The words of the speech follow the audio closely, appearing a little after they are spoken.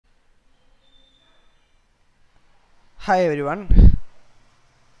Hi everyone.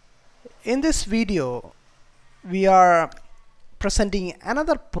 In this video we are presenting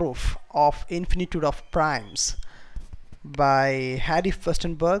another proof of infinitude of primes by Harry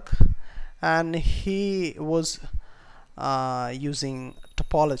Furstenberg, and he was using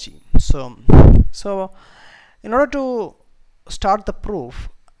topology. So in order to start the proof,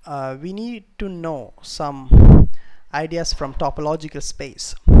 we need to know some ideas from topological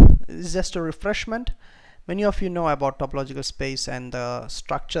space. This is just a refreshment. Many of you know about topological space and the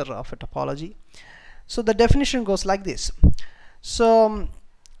structure of a topology. So the definition goes like this. So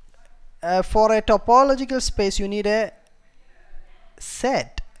for a topological space you need a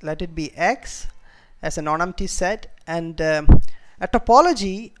set, let it be X as a non-empty set, and a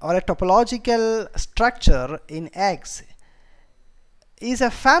topology or a topological structure in X is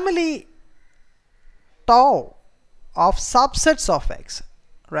a family tau of subsets of X,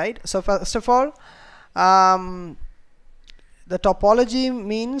 right? So first of all, the topology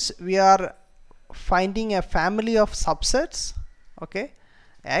means we are finding a family of subsets, okay,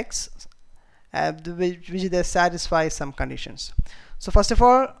 X, which they satisfy some conditions. So first of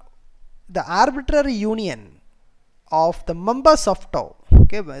all, the arbitrary union of the members of tau,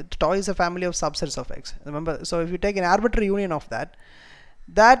 okay, tau is a family of subsets of X, remember. So if you take an arbitrary union of that,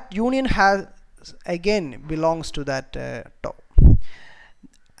 that union has again belongs to that tau.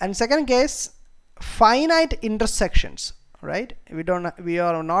 And second case, finite intersections, right? We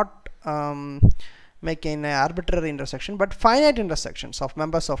are not making an arbitrary intersection, but finite intersections of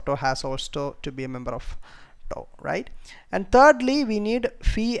members of tau has also to be a member of tau, right? And thirdly, we need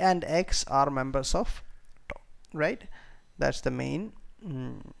phi and X are members of tau, right? That's the main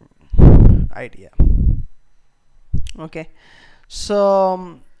idea. Okay,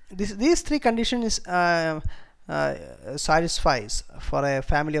 so these three conditions satisfies for a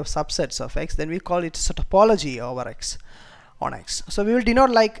family of subsets of X, then we call it a topology over X on X. So we will denote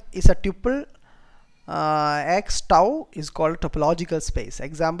like is a tuple X tau is called topological space.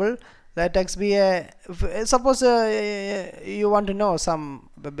 Example, let X be a, suppose you want to know some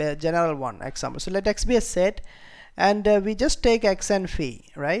general one example. So let X be a set, and we just take X and phi,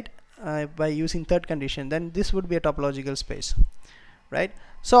 right, by using third condition, then this would be a topological space, right?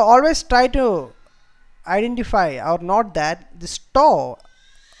 So always try to identify or note that this tau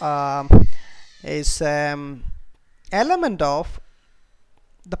is element of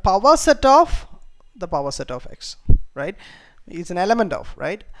the power set of X, right? It's an element of,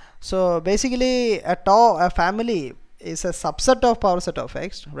 right? So basically a tau, a family, is a subset of power set of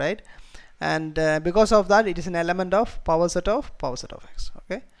X, right? And because of that it is an element of power set of X.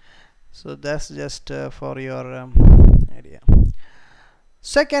 Okay, so that's just for your idea.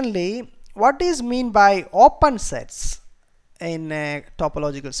 Secondly, what is mean by open sets in a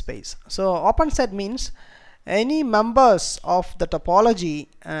topological space? So open set means any members of the topology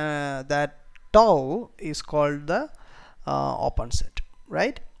that tau is called the open set,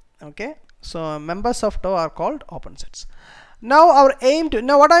 right? Okay, so members of tau are called open sets. Now our aim to,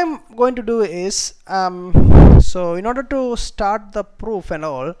 now what I'm going to do is, so in order to start the proof and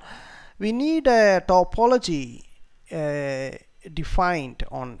all, we need a topology defined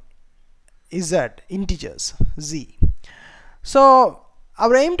on Z, integers Z. So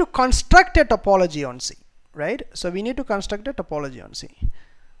our aim to construct a topology on C, right? So we need to construct a topology on C.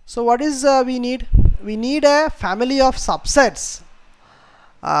 So what is we need? We need a family of subsets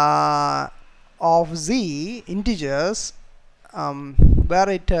of Z integers where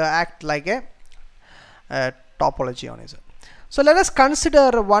it act like a topology on Z. So let us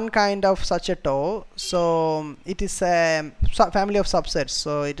consider one kind of such a tau. So it is a family of subsets,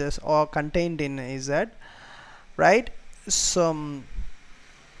 so it is all contained in Z, right? So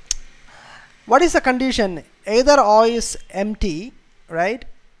what is the condition? Either O is empty, right,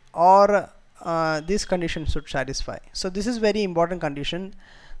 or this condition should satisfy. So this is very important condition.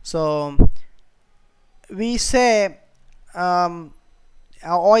 So we say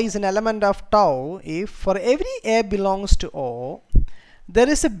O is an element of tau if for every A belongs to O there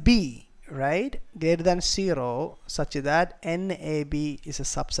is a B, right, greater than 0, such that NAB is a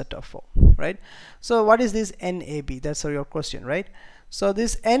subset of O, right? So what is this NAB? That's your question, right? So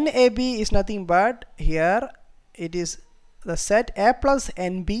this NAB is nothing but, here it is the set A plus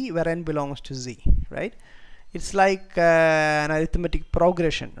NB where N belongs to Z, right? It's like an arithmetic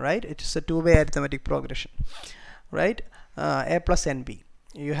progression, right? It is a two-way arithmetic progression, right? A plus NB,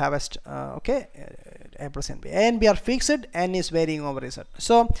 you have a okay, A plus NB. A and B are fixed, N is varying over Z.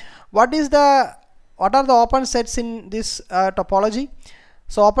 So what are the open sets in this topology?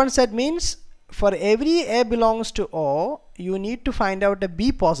 So open set means for every A belongs to O, you need to find out a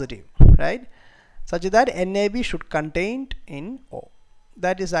B positive, right? such that NAB should contained in O.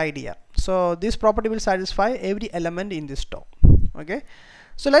 That is the idea. So this property will satisfy every element in this tau. Okay,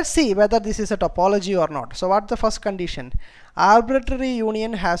 so let's see whether this is a topology or not. So what's the first condition? Arbitrary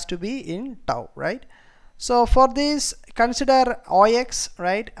union has to be in tau, right? So for this, consider OX,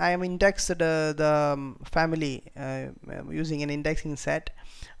 right? I am indexed the family using an indexing set,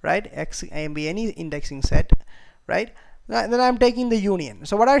 right? X can be any indexing set, right? Then I am taking the union.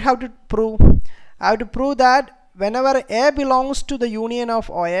 So what I have to prove? I have to prove that whenever A belongs to the union of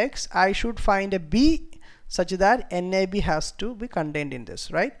OX, I should find a B such that NAB has to be contained in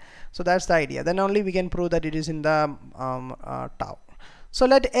this, right? So that's the idea. Then only we can prove that it is in the tau. So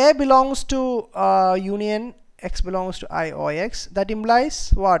let A belongs to union X belongs to IOX. That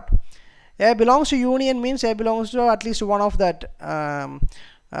implies what? A belongs to union means A belongs to at least one of that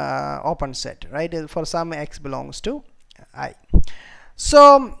open set, right? For some X belongs to I.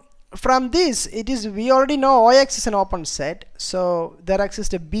 So from this, it is, we already know OX is an open set, so there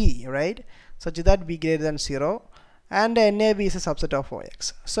exists a B, right, such that B greater than 0, and NAB is a subset of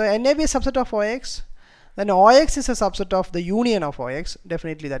OX. So NAB is a subset of OX, then OX is a subset of the union of OX.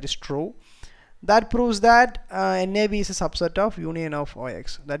 Definitely that is true. That proves that NAB is a subset of union of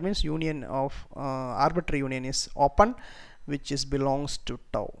OX. That means union of arbitrary union is open, which is belongs to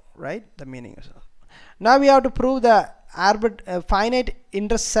tau, right? The meaning is. Now we have to prove the finite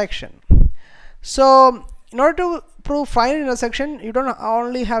intersection. So in order to prove finite intersection, you don't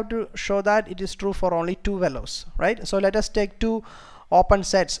only have to show that it is true for only two values, right? So let us take two open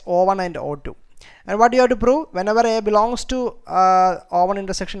sets, O1 and O2. And what do you have to prove? Whenever A belongs to O1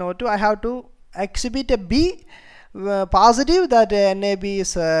 intersection O2, I have to exhibit a B positive that NAB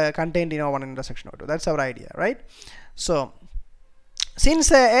is contained in O1 intersection O2. That's our idea, right? So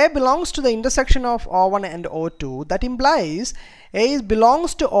since A belongs to the intersection of O1 and O2, that implies A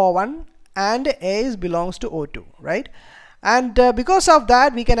belongs to O1 and A belongs to O2, right? And because of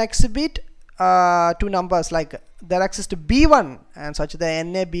that, we can exhibit two numbers, like there exists B1 and such that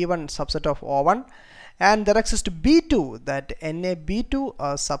NAB1 subset of O1, and there exists B2 that NAB2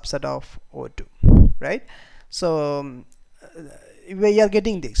 a subset of O2, right? So we are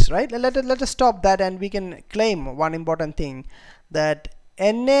getting this, right? Let us stop that, and we can claim one important thing, that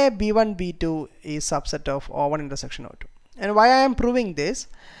NAB1 B2 is subset of O1 intersection O2. And why I am proving this?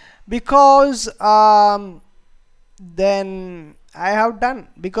 Because then I have done,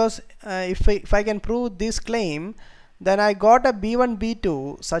 because if I can prove this claim, then I got a B1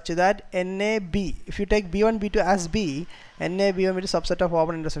 B2 such that NAB, if you take B1 B2 as B, NAB1 B2 subset of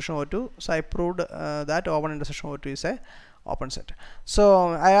O1 intersection O2. So I proved that O1 intersection O2 is a open set. So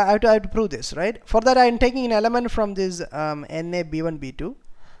I have to prove this, right? For that I am taking an element from this NAB1 B2.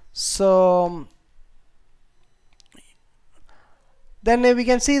 So then we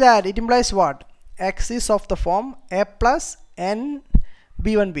can see that it implies what? X is of the form A plus N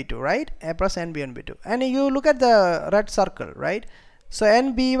B1 B2, right? A plus N B1 B2. And you look at the red circle, right? So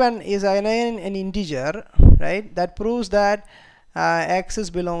N B1 is an integer, right? That proves that X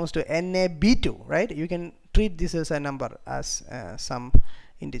belongs to NA B2, right? You can treat this as a number, as some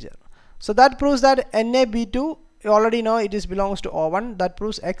integer. So that proves that NA B2, you already know it is belongs to O1. That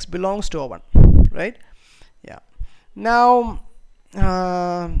proves X belongs to O1, right? Yeah. Now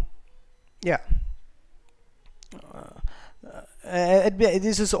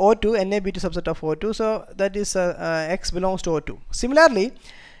this is O2, NAB2 subset of O2, so that is X belongs to O2. Similarly,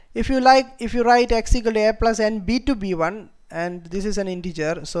 if you write X equal to A plus N B2 B1, and this is an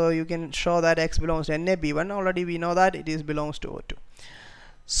integer, so you can show that X belongs to NA B1. Already we know that it is belongs to O2.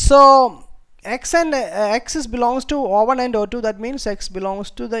 So X and X is belongs to O1 and O2. That means X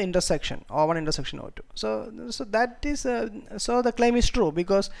belongs to the intersection O1 intersection O2. So that is so the claim is true,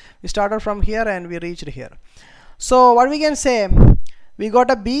 because we started from here and we reached here. So what we can say, we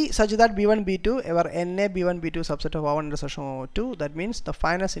got a B such that B1 B2 our NA B1 B2 subset of O1 intersection O2. That means the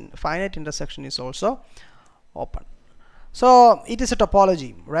finite intersection is also open. So it is a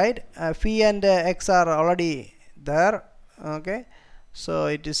topology, right? Phi and X are already there. Okay, so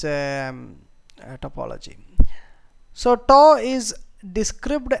it is a topology. So tau is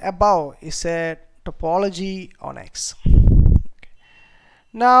described above is a topology on X. Okay.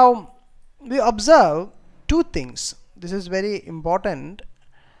 Now we observe two things. This is very important.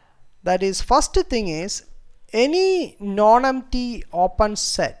 That is, first thing is, any non-empty open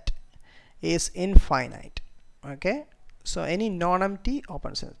set is infinite. Okay, so any non-empty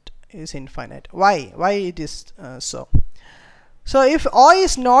open set is infinite. Why it is so? So if O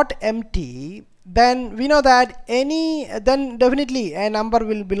is not empty, then we know that then definitely a number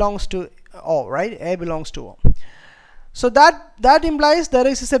will belongs to O, right? A belongs to O. So that implies there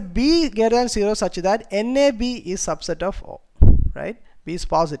is a B greater than 0 such that NAB is subset of O, right? B is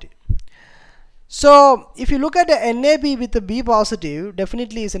positive. So if you look at the NAB with the B positive,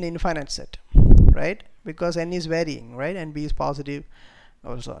 definitely is an infinite set, right? Because N is varying, right? And B is positive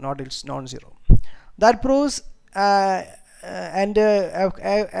also, not it's non-zero. That proves a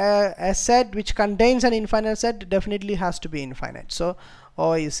set which contains an infinite set definitely has to be infinite. So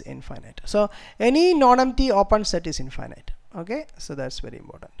O is infinite. So any non-empty open set is infinite. Okay, so that's very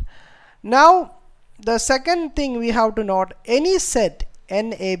important. Now the second thing we have to note, any set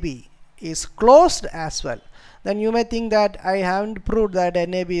NAB is closed as well. Then you may think that I haven't proved that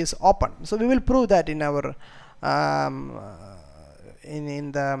NAB is open. So we will prove that in our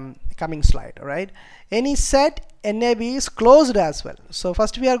in the coming slide, right? Any set NAB is closed as well. So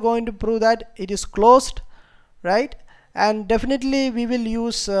first we are going to prove that it is closed, right? And definitely we will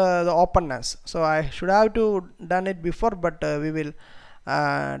use the openness. So I should have to done it before, but we will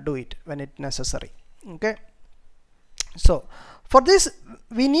do it when it necessary. Okay. So for this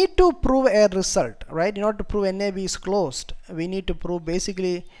we need to prove a result, right? In order to prove NAB is closed, we need to prove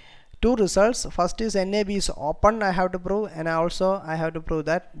basically two results. First is NAB is open, I have to prove, and also I have to prove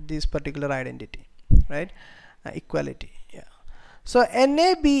that this particular identity, right? Equality. Yeah. So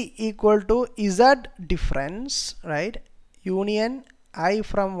NAB equal to Z difference, right? Union I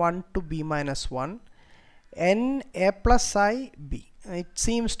from 1 to B minus 1 N A plus I B. It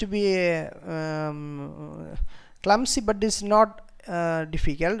seems to be clumsy, but this is not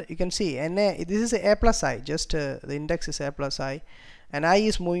difficult. You can see NA, this is A plus I, just the index is A plus I, and I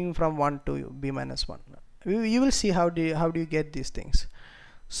is moving from 1 to B minus 1. You will see how do you get these things.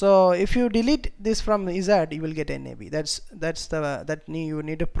 So if you delete this from Z, you will get NAB. That you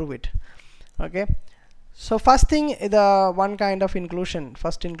need to prove it. Okay. So first thing, the one kind of inclusion,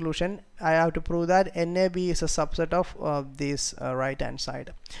 first inclusion, I have to prove that NAB is a subset of this right hand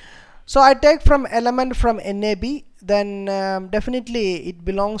side. So I take from element from NAB, then definitely it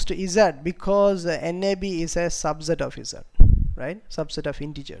belongs to Z because NAB is a subset of Z, right? Subset of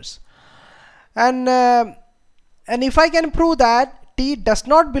integers. And if I can prove that T does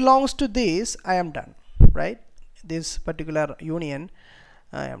not belongs to this, I am done, right? This particular union,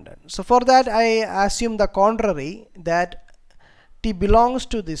 I am done. So for that I assume the contrary, that T belongs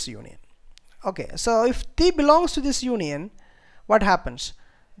to this union. Okay, so if T belongs to this union, what happens?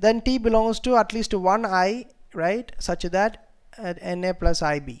 Then T belongs to at least one I, right? Such that NA plus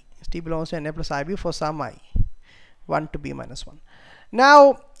IB. T belongs to NA plus IB for some I, 1 to B minus 1.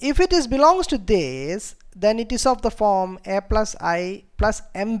 Now if it is belongs to this, then it is of the form A plus I plus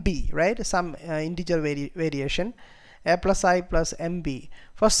MB, right? Some integer variation, A plus I plus MB.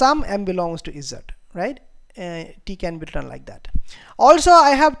 For some M belongs to Z, right? T can be written like that. Also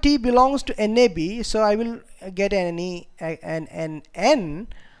I have T belongs to NAB, so I will get an N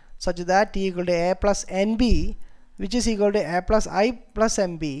such that T equal to A plus NB, which is equal to A plus I plus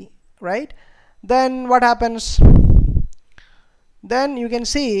MB, right? Then what happens? Then you can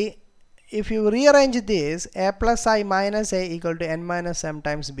see, if you rearrange this, A plus I minus A equal to N minus M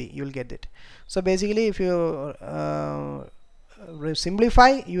times B, you will get it. So basically if you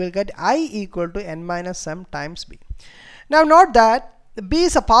simplify, you will get I equal to N minus M times B. Now note that B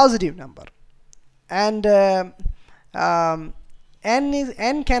is a positive number, and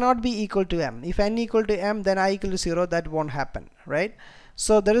N cannot be equal to M. If N equal to M, then I equal to 0, that won't happen, right?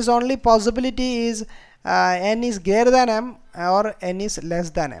 So there is only possibility is N is greater than M or N is less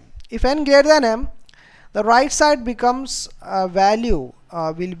than M. If N greater than M, the right side becomes value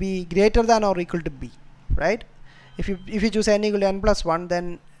will be greater than or equal to B, right? If you choose N equal to N plus 1,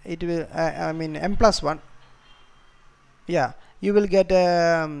 then it will M plus 1, yeah, you will get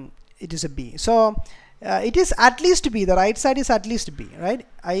it is a B. So it is at least B. The right side is at least B, right?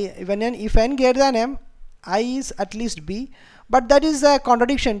 If N greater than M, I is at least B, but that is a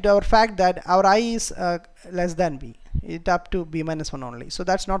contradiction to our fact that our I is less than B. It up to B minus 1 only. So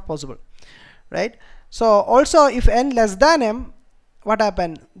that's not possible, right? So also if N less than M, what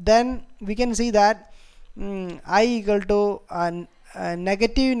happened? Then we can see that I equal to a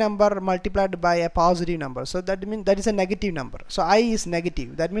negative number multiplied by a positive number. So that means that is a negative number. So I is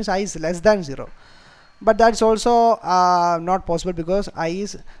negative. That means I is less than 0. But that's also not possible because I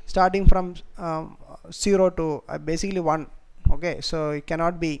is starting from 0 to basically 1. Okay, so it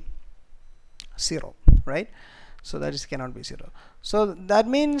cannot be 0, right? So that is cannot be 0. So that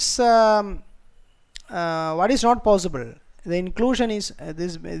means what is not possible? The inclusion is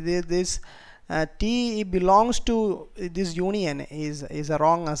this T belongs to this union is a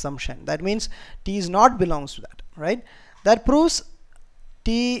wrong assumption. That means T is not belongs to that, right? That proves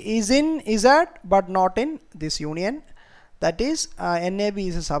T is in Z but not in this union. that is NAB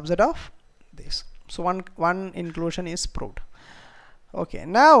is a subset of this. So one inclusion is proved. Okay,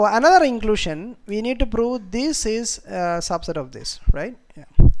 now another inclusion, we need to prove this is a subset of this, right?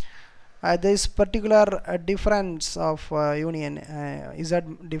 Yeah. This particular difference of union Z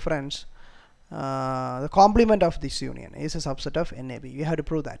difference, the complement of this union is a subset of NAB. We have to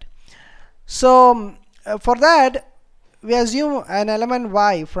prove that. So for that, we assume an element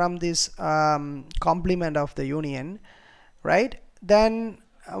Y from this complement of the union, right? Then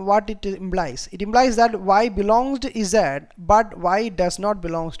what it implies? It implies that Y belongs to Z, but Y does not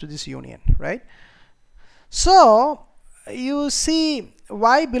belongs to this union, right? So you see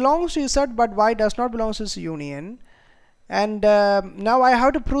Y belongs to Z, but Y does not belong to this union, and now I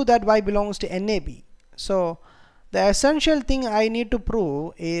have to prove that Y belongs to NAB. So the essential thing I need to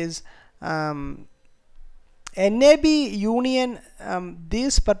prove is NAB union,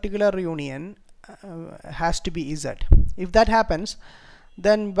 this particular union has to be Z. If that happens,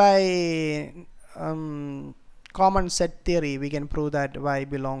 then by common set theory we can prove that Y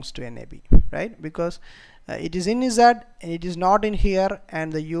belongs to NAB, right? Because it is in Z and it is not in here,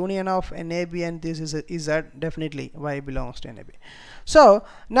 and the union of NAB and this is Z, definitely Y belongs to NAB. So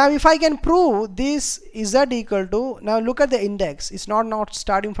now if I can prove this Z equal to, now look at the index, it's not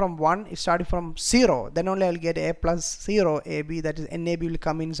starting from 1, it's starting from 0, then only I'll get A plus 0 AB, that is NAB will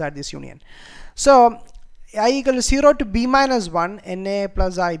come inside this union. So I equal to 0 to B minus 1 NA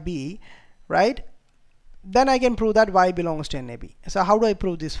plus IB, right? Then I can prove that Y belongs to NAB. So how do I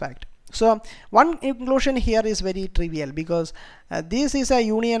prove this fact? So one inclusion here is very trivial, because this is a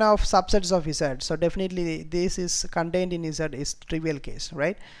union of subsets of Z, so definitely this is contained in Z is trivial case,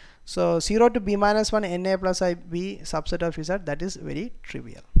 right? So 0 to B minus 1 NA plus IB subset of Z, that is very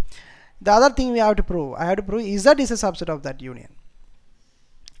trivial. The other thing we have to prove, I have to prove Z is a subset of that union.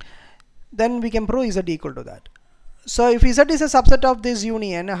 Then we can prove Z equal to that. So if Z is a subset of this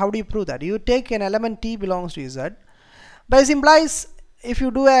union, how do you prove that? You take an element T belongs to Z, but this implies if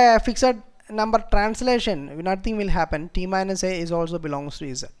you do a fixed number translation, nothing will happen. T minus A is also belongs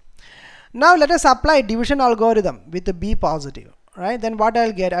to Z. Now let us apply division algorithm with the B positive, right? Then what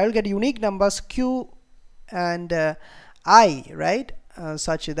I'll get? I will get unique numbers Q and I, right?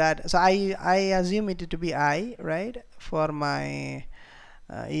 Such that, so I assume it to be I, right, for my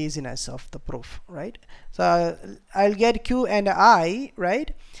easiness of the proof, right? So I'll get Q and I,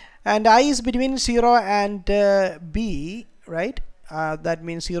 right? And I is between 0 and B, right? That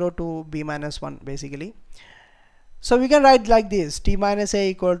means 0 to B minus 1 basically. So we can write like this: T minus A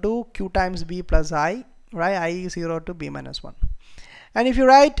equal to Q times B plus I, right? I is 0 to B minus 1. And if you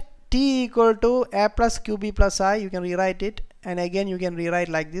write T equal to A plus QB plus I, you can rewrite it, and again you can rewrite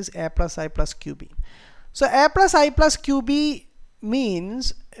like this: A plus I plus QB. So A plus I plus QB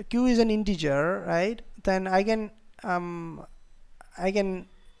means Q is an integer, right? Then I can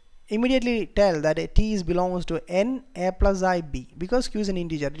immediately tell that a T is belongs to N A plus I B, because Q is an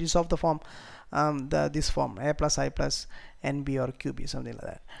integer. It is of the form this form A plus I plus NB or QB, something like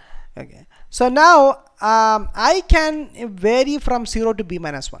that. Okay, so now I can vary from 0 to B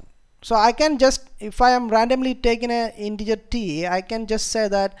minus 1. So I can just, if I am randomly taking an integer T, I can just say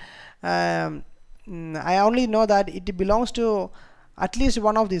that I only know that it belongs to at least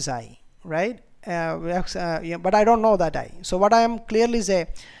one of these I, right? Yeah, but I don't know that I. So what I am clearly say,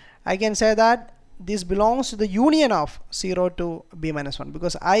 I can say that this belongs to the union of 0 to B minus 1,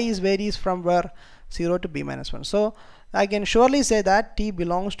 because I is varies from where 0 to B minus 1. So I can surely say that T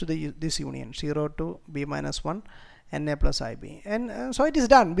belongs to this union 0 to B minus 1 NA plus IB, and so it is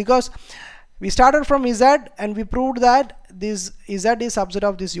done, because we started from Z and we proved that this Z is subset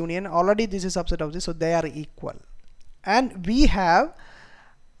of this union. Already this is subset of this, so they are equal, and we have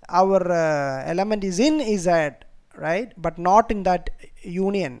our element is in Z, right, but not in that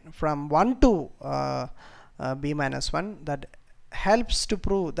union from 1 to B minus 1. That helps to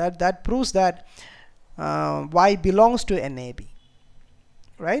prove that proves that Y belongs to NAB,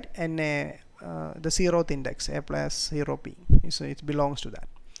 right? NA, the 0th index, A plus 0 P, so it belongs to that.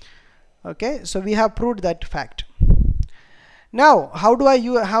 Okay, so we have proved that fact. Now how do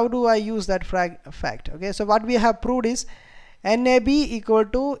I use that fact? Okay, so what we have proved is NAB equal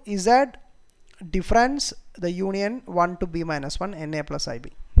to Z difference the union 1 to B minus 1 NA plus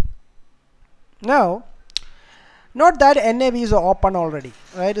IB. Now note that NAB is open already,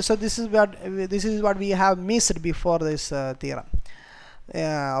 right? So this is what we have missed before this theorem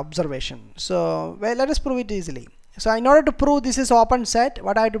observation. So well, let us prove it easily. So in order to prove this is open set,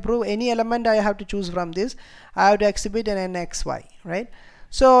 what I have to prove, any element I have to choose from this, I have to exhibit an NXY, right?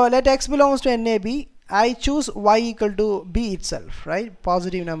 So let X belongs to NAB, I choose Y equal to B itself, right?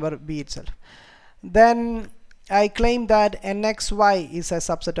 Positive number B itself. Then I claim that nxy is a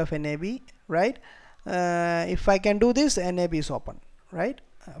subset of NAB, right? If I can do this, NAB is open, right?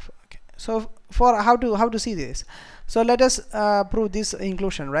 Okay. So for how to see this, so let us prove this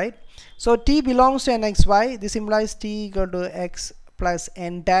inclusion, right? So T belongs to nxy. This implies T equal to x plus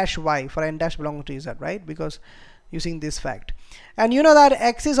n dash y, for n dash belongs to z, right? Because using this fact, and you know that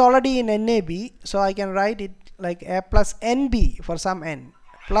x is already in NAB, so I can write it like a plus nb for some n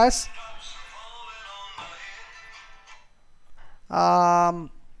plus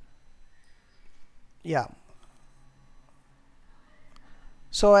yeah,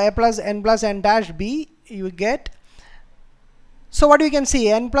 so a plus n dash b you get. So what you can see,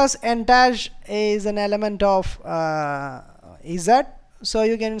 n plus n dash is an element of z, so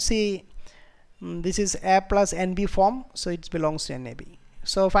you can see this is a plus nb form, so it belongs to NAB.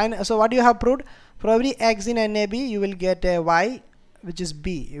 So fine. So what you have proved, for every x in NAB you will get a y which is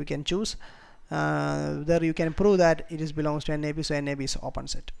b, you can choose. There you can prove that it is belongs to NAB, so NAB is open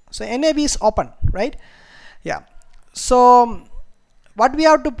set. So NAB is open, right? Yeah. So what we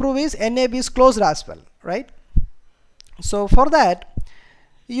have to prove is NAB is closed as well, right? So for that,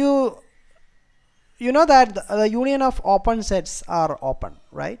 you know that the union of open sets are open,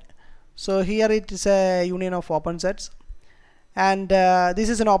 right? So here it is a union of open sets, and this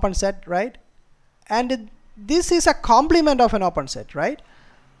is an open set, right? And this is a complement of an open set, right?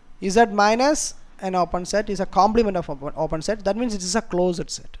 Z minus an open set is a complement of open set. That means it is a closed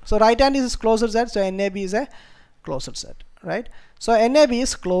set. So right hand is closed set, so NAB is a closed set, right? So NAB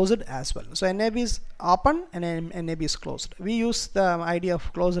is closed as well. So NAB is open and NAB is closed. We use the idea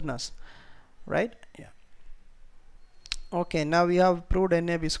of closedness, right? Yeah. Okay, now we have proved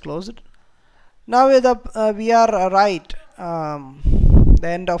NAB is closed. Now we are right, the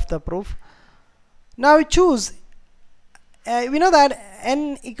end of the proof. Now we choose, we know that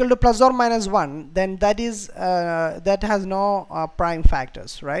n equal to plus or minus 1, then that is that has no prime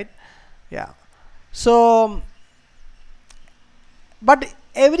factors, right? Yeah. So but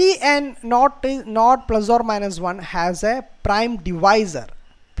every n not plus or minus 1 has a prime divisor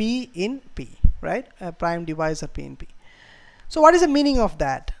p in p, right? A prime divisor p in p. So what is the meaning of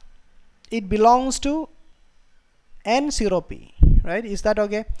that? It belongs to n0p, right? Is that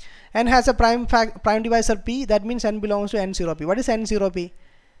okay? N has a prime divisor p, that means n belongs to n0p. What is n0p?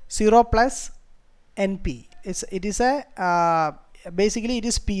 0 plus np. It is a basically it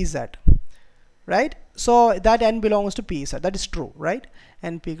is pz, right? So that n belongs to pz. That is true, right?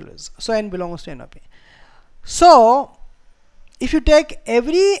 Np equals, so n belongs to nop. So if you take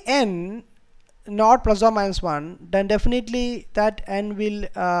every n not plus or minus 1, then definitely that n will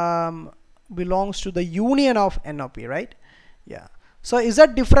belongs to the union of NOP, right? Yeah. So is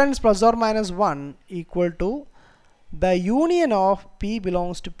that difference plus or minus 1 equal to the union of P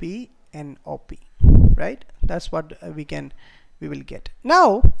belongs to P and OP, right? That's what we will get.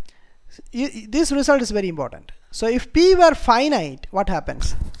 Now this result is very important. So if P were finite, what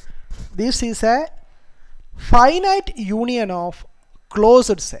happens? This is a finite union of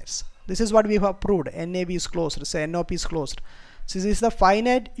closed sets. This is what we have proved. NAB is closed, say NOP is closed. So this is the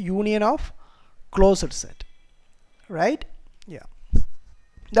finite union of closed set, right? Yeah.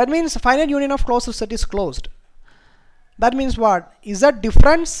 That means finite union of closed set is closed. That means what? Is that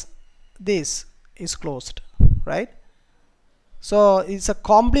difference? This is closed, right? So it's a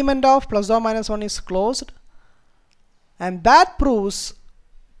complement of plus or minus 1 is closed, and that proves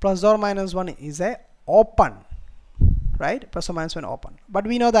plus or minus 1 is a open, right? Plus or minus 1 open. But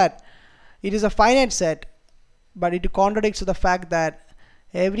we know that it is a finite set, but it contradicts the fact that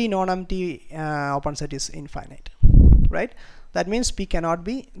every non-empty open set is infinite, right? That means P cannot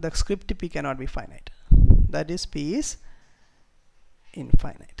be, the script P cannot be finite. That is P is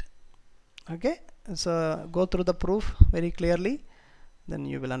infinite. Okay, so go through the proof very clearly, then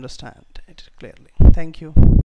you will understand it clearly. Thank you.